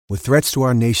With threats to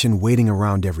our nation waiting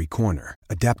around every corner,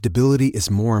 adaptability is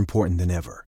more important than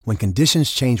ever. When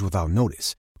conditions change without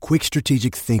notice, quick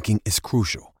strategic thinking is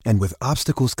crucial. And with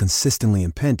obstacles consistently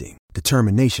impending,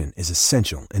 determination is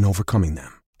essential in overcoming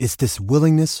them. It's this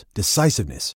willingness,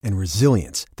 decisiveness, and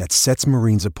resilience that sets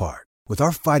Marines apart. With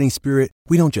our fighting spirit,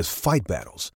 we don't just fight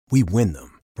battles, we win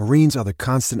them. Marines are the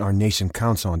constant our nation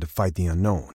counts on to fight the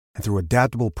unknown. And through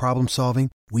adaptable problem solving,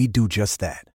 we do just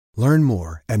that. Learn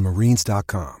more at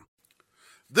marines.com.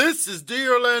 This is D.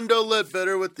 Orlando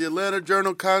Ledbetter with the Atlanta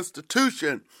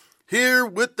Journal-Constitution, here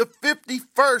with the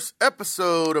 51st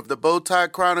episode of the Bowtie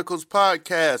Chronicles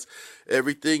podcast.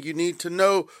 Everything you need to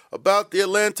know about the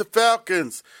Atlanta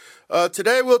Falcons.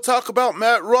 Today we'll talk about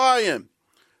Matt Ryan,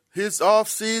 his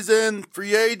offseason,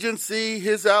 free agency,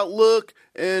 his outlook,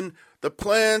 and the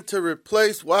plan to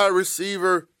replace wide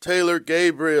receiver Taylor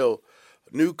Gabriel.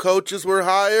 New coaches were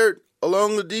hired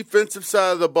along the defensive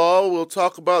side of the ball. We'll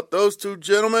talk about those two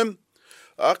gentlemen.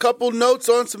 A couple notes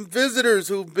on some visitors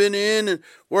who've been in and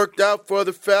worked out for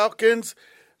the Falcons.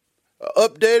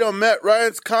 Update on Matt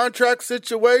Ryan's contract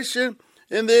situation.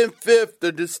 And then fifth,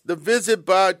 the visit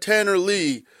by Tanner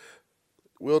Lee.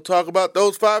 We'll talk about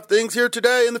those 5 things here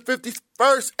today in the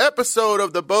 51st episode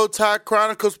of the Bowtie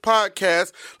Chronicles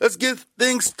podcast. Let's get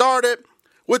things started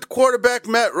with quarterback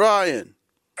Matt Ryan.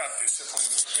 Discipline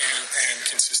and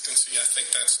consistency, I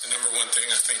think that's the number one thing.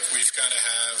 I think we've got to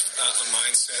have a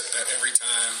mindset that every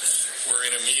time we're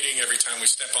in a meeting, every time we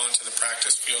step onto the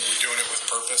practice field, we're doing it with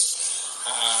purpose,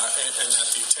 and that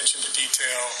the attention to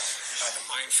detail, the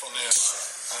mindfulness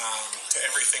to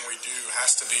everything we do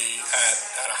has to be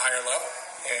at a higher level,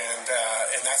 and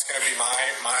that's going to be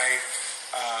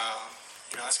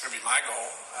that's going to be my goal,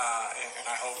 and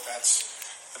I hope that's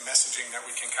the messaging that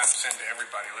we can kind of send to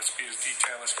everybody. Let's be as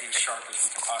detailed, let's be as sharp as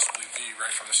we can possibly be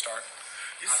right from the start.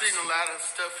 You've seen a lot of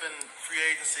stuff in free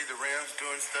agency, the Rams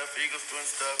doing stuff, Eagles doing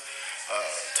stuff.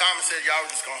 Thomas said y'all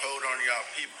were just going to hold on to y'all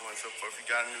people and so forth. You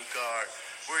got a new guard.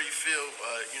 Where you feel,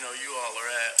 you all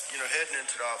are at, heading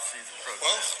into the off-season program?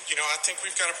 Well, I think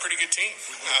we've got a pretty good team.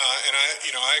 And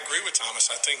I agree with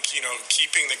Thomas. I think,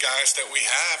 keeping the guys that we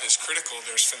have is critical.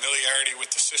 There's familiarity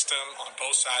with the system on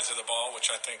both sides of the ball,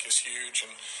 which I think is huge.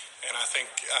 And I think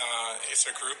it's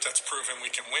a group that's proven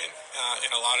we can win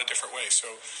in a lot of different ways. So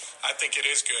I think it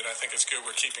is good. I think it's good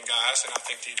we're keeping guys, and I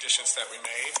think the additions that we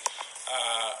made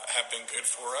have been good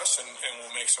for us, and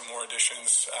we'll make some more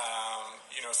additions,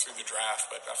 through the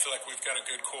draft. But I feel like we've got a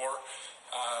good core,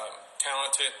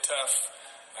 talented, tough,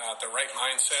 the right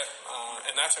mindset,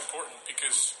 and that's important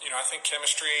because, I think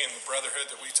chemistry and the brotherhood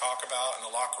that we talk about in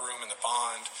the locker room and the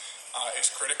bond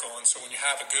is critical. And so when you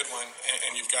have a good one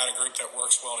and you've got a group that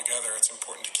works well together, it's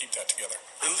important to keep that together.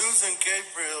 In losing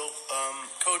Gabriel,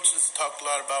 coaches talked a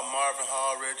lot about Marvin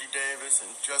Hall, Reggie Davis,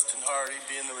 and Justin Hardy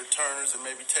being the returners and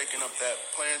maybe taking up that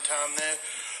playing time there.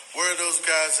 Where are those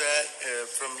guys at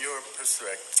from your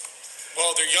perspective?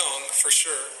 Well, they're young for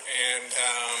sure, and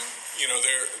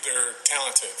they're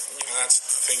talented. That's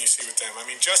the thing you see with them. I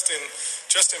mean, Justin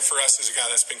for us is a guy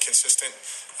that's been consistent,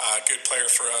 good player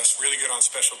for us, really good on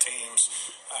special teams,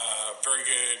 very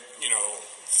good,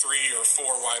 3 or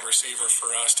 4 wide receiver for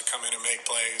us to come in and make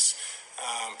plays.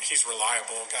 He's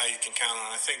reliable, a guy you can count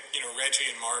on. I think,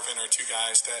 Reggie and Marvin are 2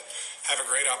 guys that have a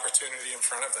great opportunity in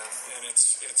front of them, and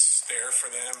it's there for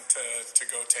them to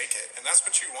go take it. And that's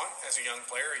what you want as a young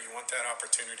player. You want that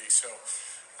opportunity. So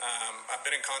I've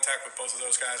been in contact with both of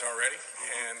those guys already,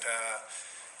 and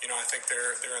I think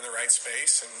they're in the right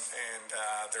space, and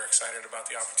they're excited about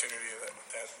the opportunity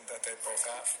that they both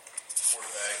have.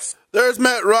 There's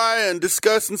Matt Ryan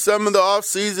discussing some of the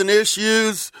offseason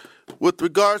issues with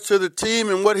regards to the team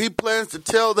and what he plans to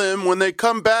tell them when they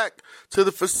come back to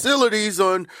the facilities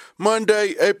on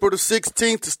Monday, April the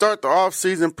 16th to start the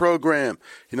offseason program.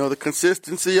 The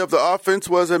consistency of the offense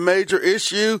was a major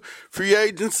issue. Free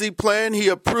agency plan he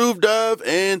approved of,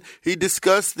 and he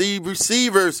discussed the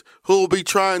receivers who will be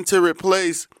trying to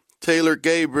replace Taylor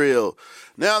Gabriel.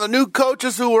 Now, the new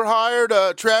coaches who were hired,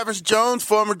 Travis Jones,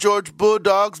 former Georgia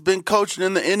Bulldogs, been coaching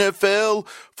in the NFL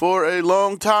for a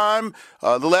long time,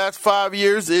 the last 5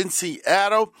 years in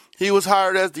Seattle. He was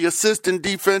hired as the assistant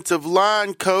defensive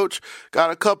line coach.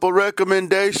 Got a couple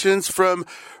recommendations from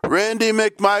Randy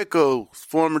McMichael,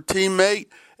 former teammate,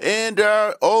 and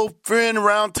our old friend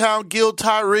around town, Gil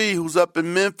Tyree, who's up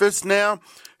in Memphis now.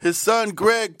 His son,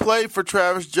 Greg, played for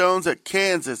Travis Jones at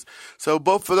Kansas. So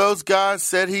both of those guys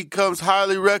said he comes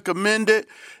highly recommended.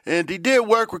 And he did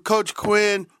work with Coach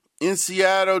Quinn in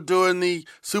Seattle during the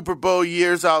Super Bowl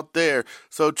years out there.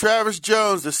 So Travis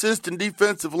Jones, assistant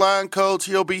defensive line coach,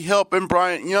 he'll be helping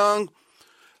Bryant Young.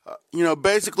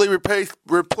 basically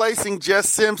replacing Jess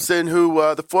Simpson, who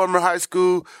the former high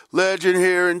school legend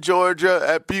here in Georgia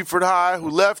at Buford High, who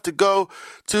left to go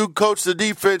to coach the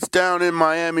defense down in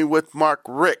Miami with Mark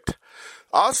Richt.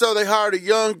 Also, they hired a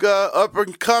young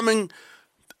up-and-coming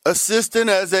assistant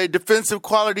as a defensive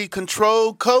quality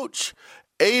control coach,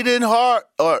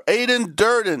 Aiden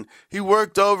Durden. He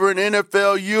worked over in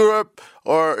NFL Europe,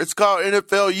 or it's called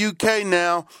NFL UK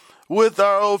now, with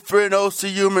our old friend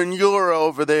Osi Umenyiora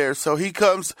over there. So he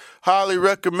comes highly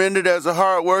recommended as a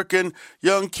hard-working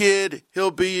young kid.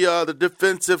 He'll be the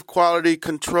defensive quality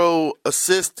control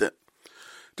assistant.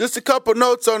 Just a couple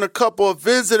notes on a couple of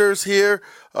visitors here.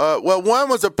 One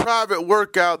was a private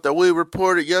workout that we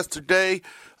reported yesterday.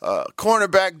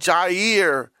 Cornerback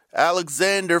Jair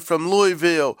Alexander from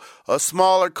Louisville, a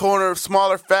smaller,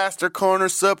 faster corner,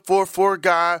 sub 4'4"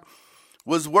 guy,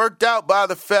 was worked out by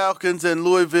the Falcons in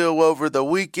Louisville over the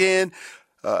weekend.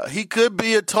 He could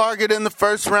be a target in the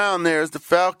first round there, as the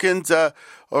Falcons are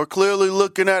clearly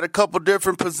looking at a couple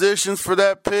different positions for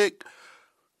that pick.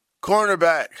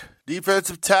 Cornerback,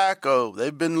 defensive tackle.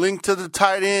 They've been linked to the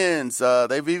tight ends.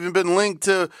 They've even been linked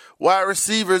to wide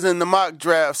receivers in the mock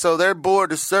draft. So their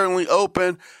board is certainly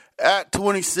open at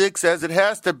 26, as it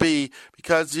has to be,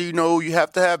 because, you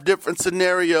have to have different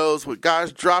scenarios with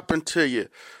guys dropping to you.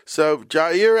 So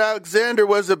Jair Alexander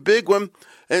was a big one.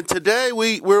 And today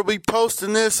we'll be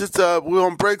posting this. We're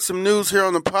going to break some news here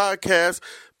on the podcast.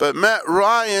 But Matt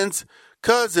Ryan's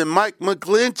cousin, Mike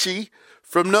McGlinchey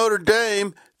from Notre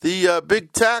Dame, the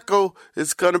big tackle,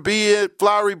 is going to be at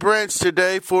Flowery Branch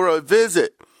today for a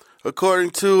visit,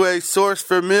 according to a source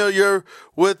familiar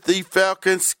with the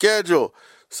Falcons' schedule.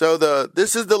 So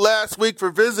this is the last week for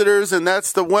visitors, and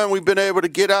that's the one we've been able to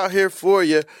get out here for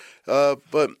you.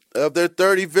 But of their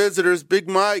 30 visitors, Big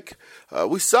Mike,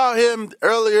 we saw him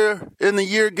earlier in the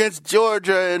year against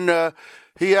Georgia, and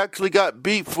he actually got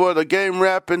beat for the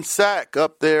game-wrapping sack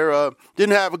up there.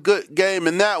 Didn't have a good game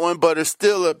in that one, but is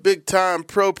still a big-time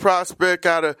pro prospect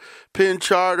out of Penn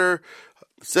Charter,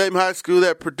 same high school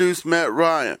that produced Matt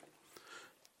Ryan.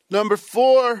 Number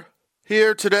 4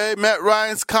 here today, Matt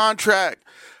Ryan's contract.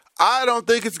 I don't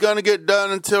think it's going to get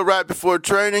done until right before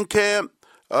training camp.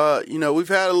 We've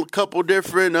had a couple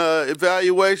different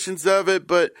evaluations of it,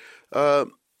 but,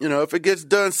 if it gets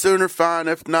done sooner, fine.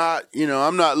 If not,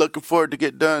 I'm not looking forward to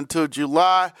get done until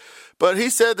July. But he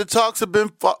said the talks have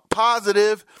been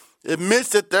positive. Admits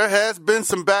that there has been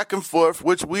some back and forth,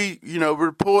 which we,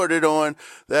 reported on,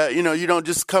 that, you don't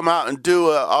just come out and do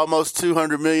a almost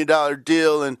 $200 million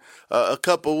deal in a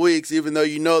couple weeks, even though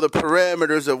you know the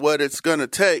parameters of what it's going to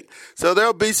take. So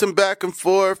there'll be some back and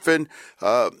forth, and,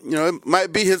 it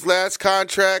might be his last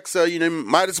contract, so,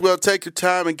 might as well take your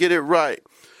time and get it right.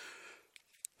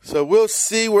 So we'll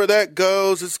see where that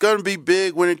goes. It's going to be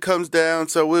big when it comes down,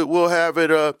 so we'll have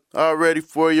it all ready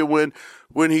for you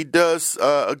when he does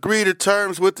agree to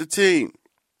terms with the team.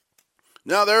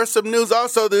 Now, there's some news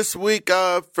also this week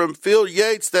from Phil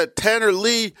Yates that Tanner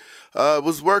Lee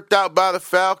was worked out by the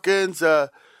Falcons,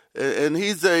 and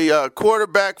he's a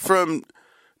quarterback from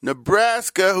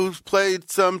Nebraska who's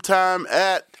played some time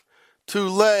at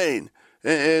Tulane.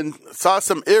 And saw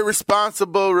some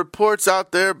irresponsible reports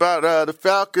out there about the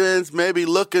Falcons maybe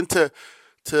looking to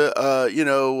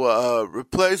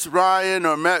replace Ryan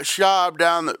or Matt Schaub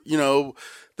down the,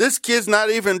 this kid's not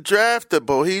even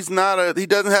draftable. He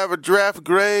doesn't have a draft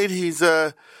grade. He's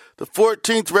the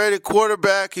 14th rated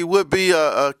quarterback. He would be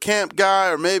a camp guy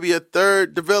or maybe a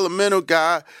third developmental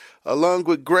guy, along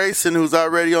with Grayson, who's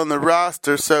already on the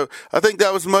roster. So I think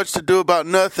that was much to do about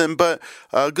nothing. But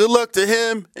good luck to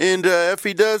him. And if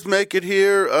he does make it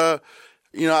here, I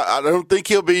don't think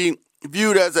he'll be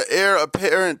viewed as an heir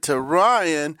apparent to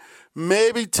Ryan.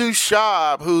 Maybe to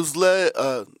Schaub, who's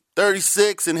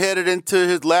 36 and headed into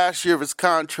his last year of his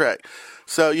contract.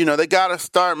 So, they got to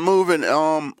start moving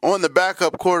on the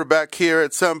backup quarterback here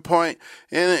at some point.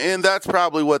 And that's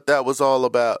probably what that was all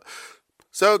about.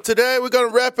 So today we're going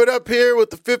to wrap it up here with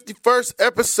the 51st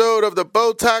episode of the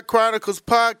Bowtie Chronicles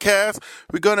podcast.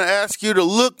 We're going to ask you to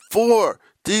look for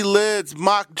D-Led's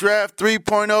Mock Draft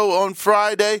 3.0 on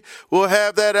Friday. We'll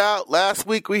have that out. Last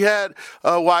week we had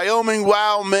Wyoming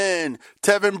Wildman,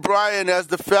 Tevin Bryan as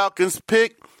the Falcons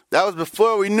pick. That was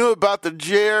before we knew about the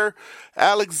Jair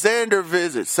Alexander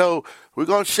visit. So we're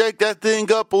going to shake that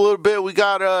thing up a little bit. We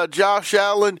got Josh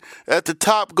Allen at the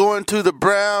top going to the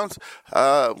Browns.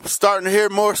 Starting to hear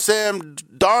more Sam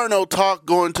Darnold talk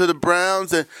going to the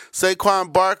Browns, and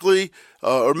Saquon Barkley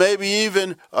or maybe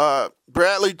even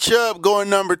Bradley Chubb going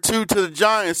number 2 to the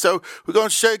Giants. So we're going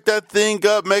to shake that thing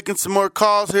up, making some more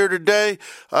calls here today,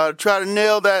 try to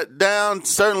nail that down,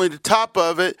 certainly the top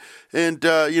of it, and,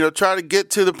 try to get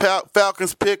to the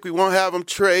Falcons pick. We won't have them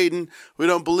trading. We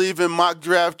don't believe in mock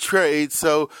draft trades,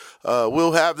 so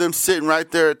we'll have them sitting right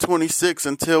there at 26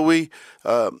 until we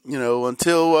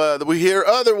hear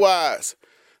otherwise.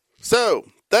 So,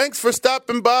 thanks for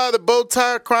stopping by the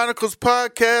Bowtie Chronicles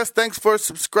podcast. Thanks for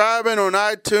subscribing on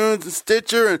iTunes and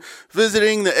Stitcher and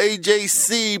visiting the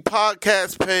AJC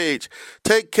podcast page.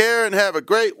 Take care and have a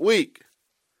great week.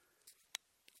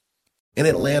 In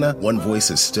Atlanta, one voice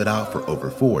has stood out for over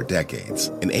 4 decades.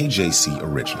 An AJC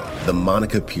original, The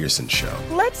Monica Pearson Show.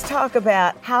 Let's talk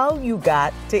about how you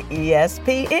got to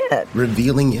ESPN.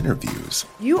 Revealing interviews.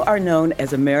 You are known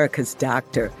as America's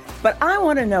doctor, but I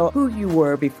want to know who you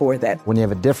were before that. When you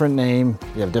have a different name,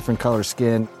 you have different color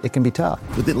skin, it can be tough.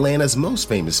 With Atlanta's most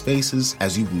famous faces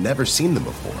as you've never seen them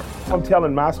before. I'm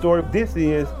telling my story. This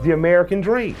is the American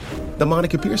dream. The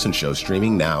Monica Pearson Show,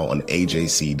 streaming now on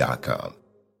AJC.com.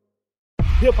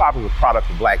 Hip-hop is a product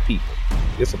of black people.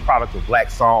 It's a product of black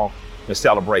song and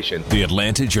celebration. The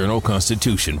Atlanta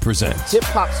Journal-Constitution presents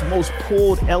hip-hop's most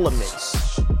pulled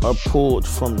elements are pulled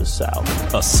from the South.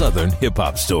 A Southern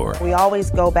hip-hop story. We always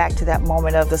go back to that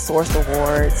moment of the Source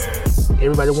Awards.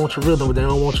 Everybody wants your rhythm, but they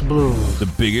don't want your blues. The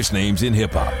biggest names in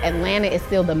hip-hop. Atlanta is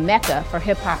still the mecca for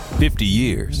hip-hop. 50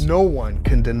 years. No one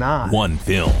can deny one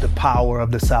film. The power of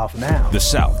the South now. The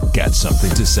South got something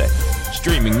to say.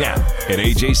 Streaming now at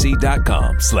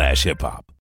AJC.com/hiphop.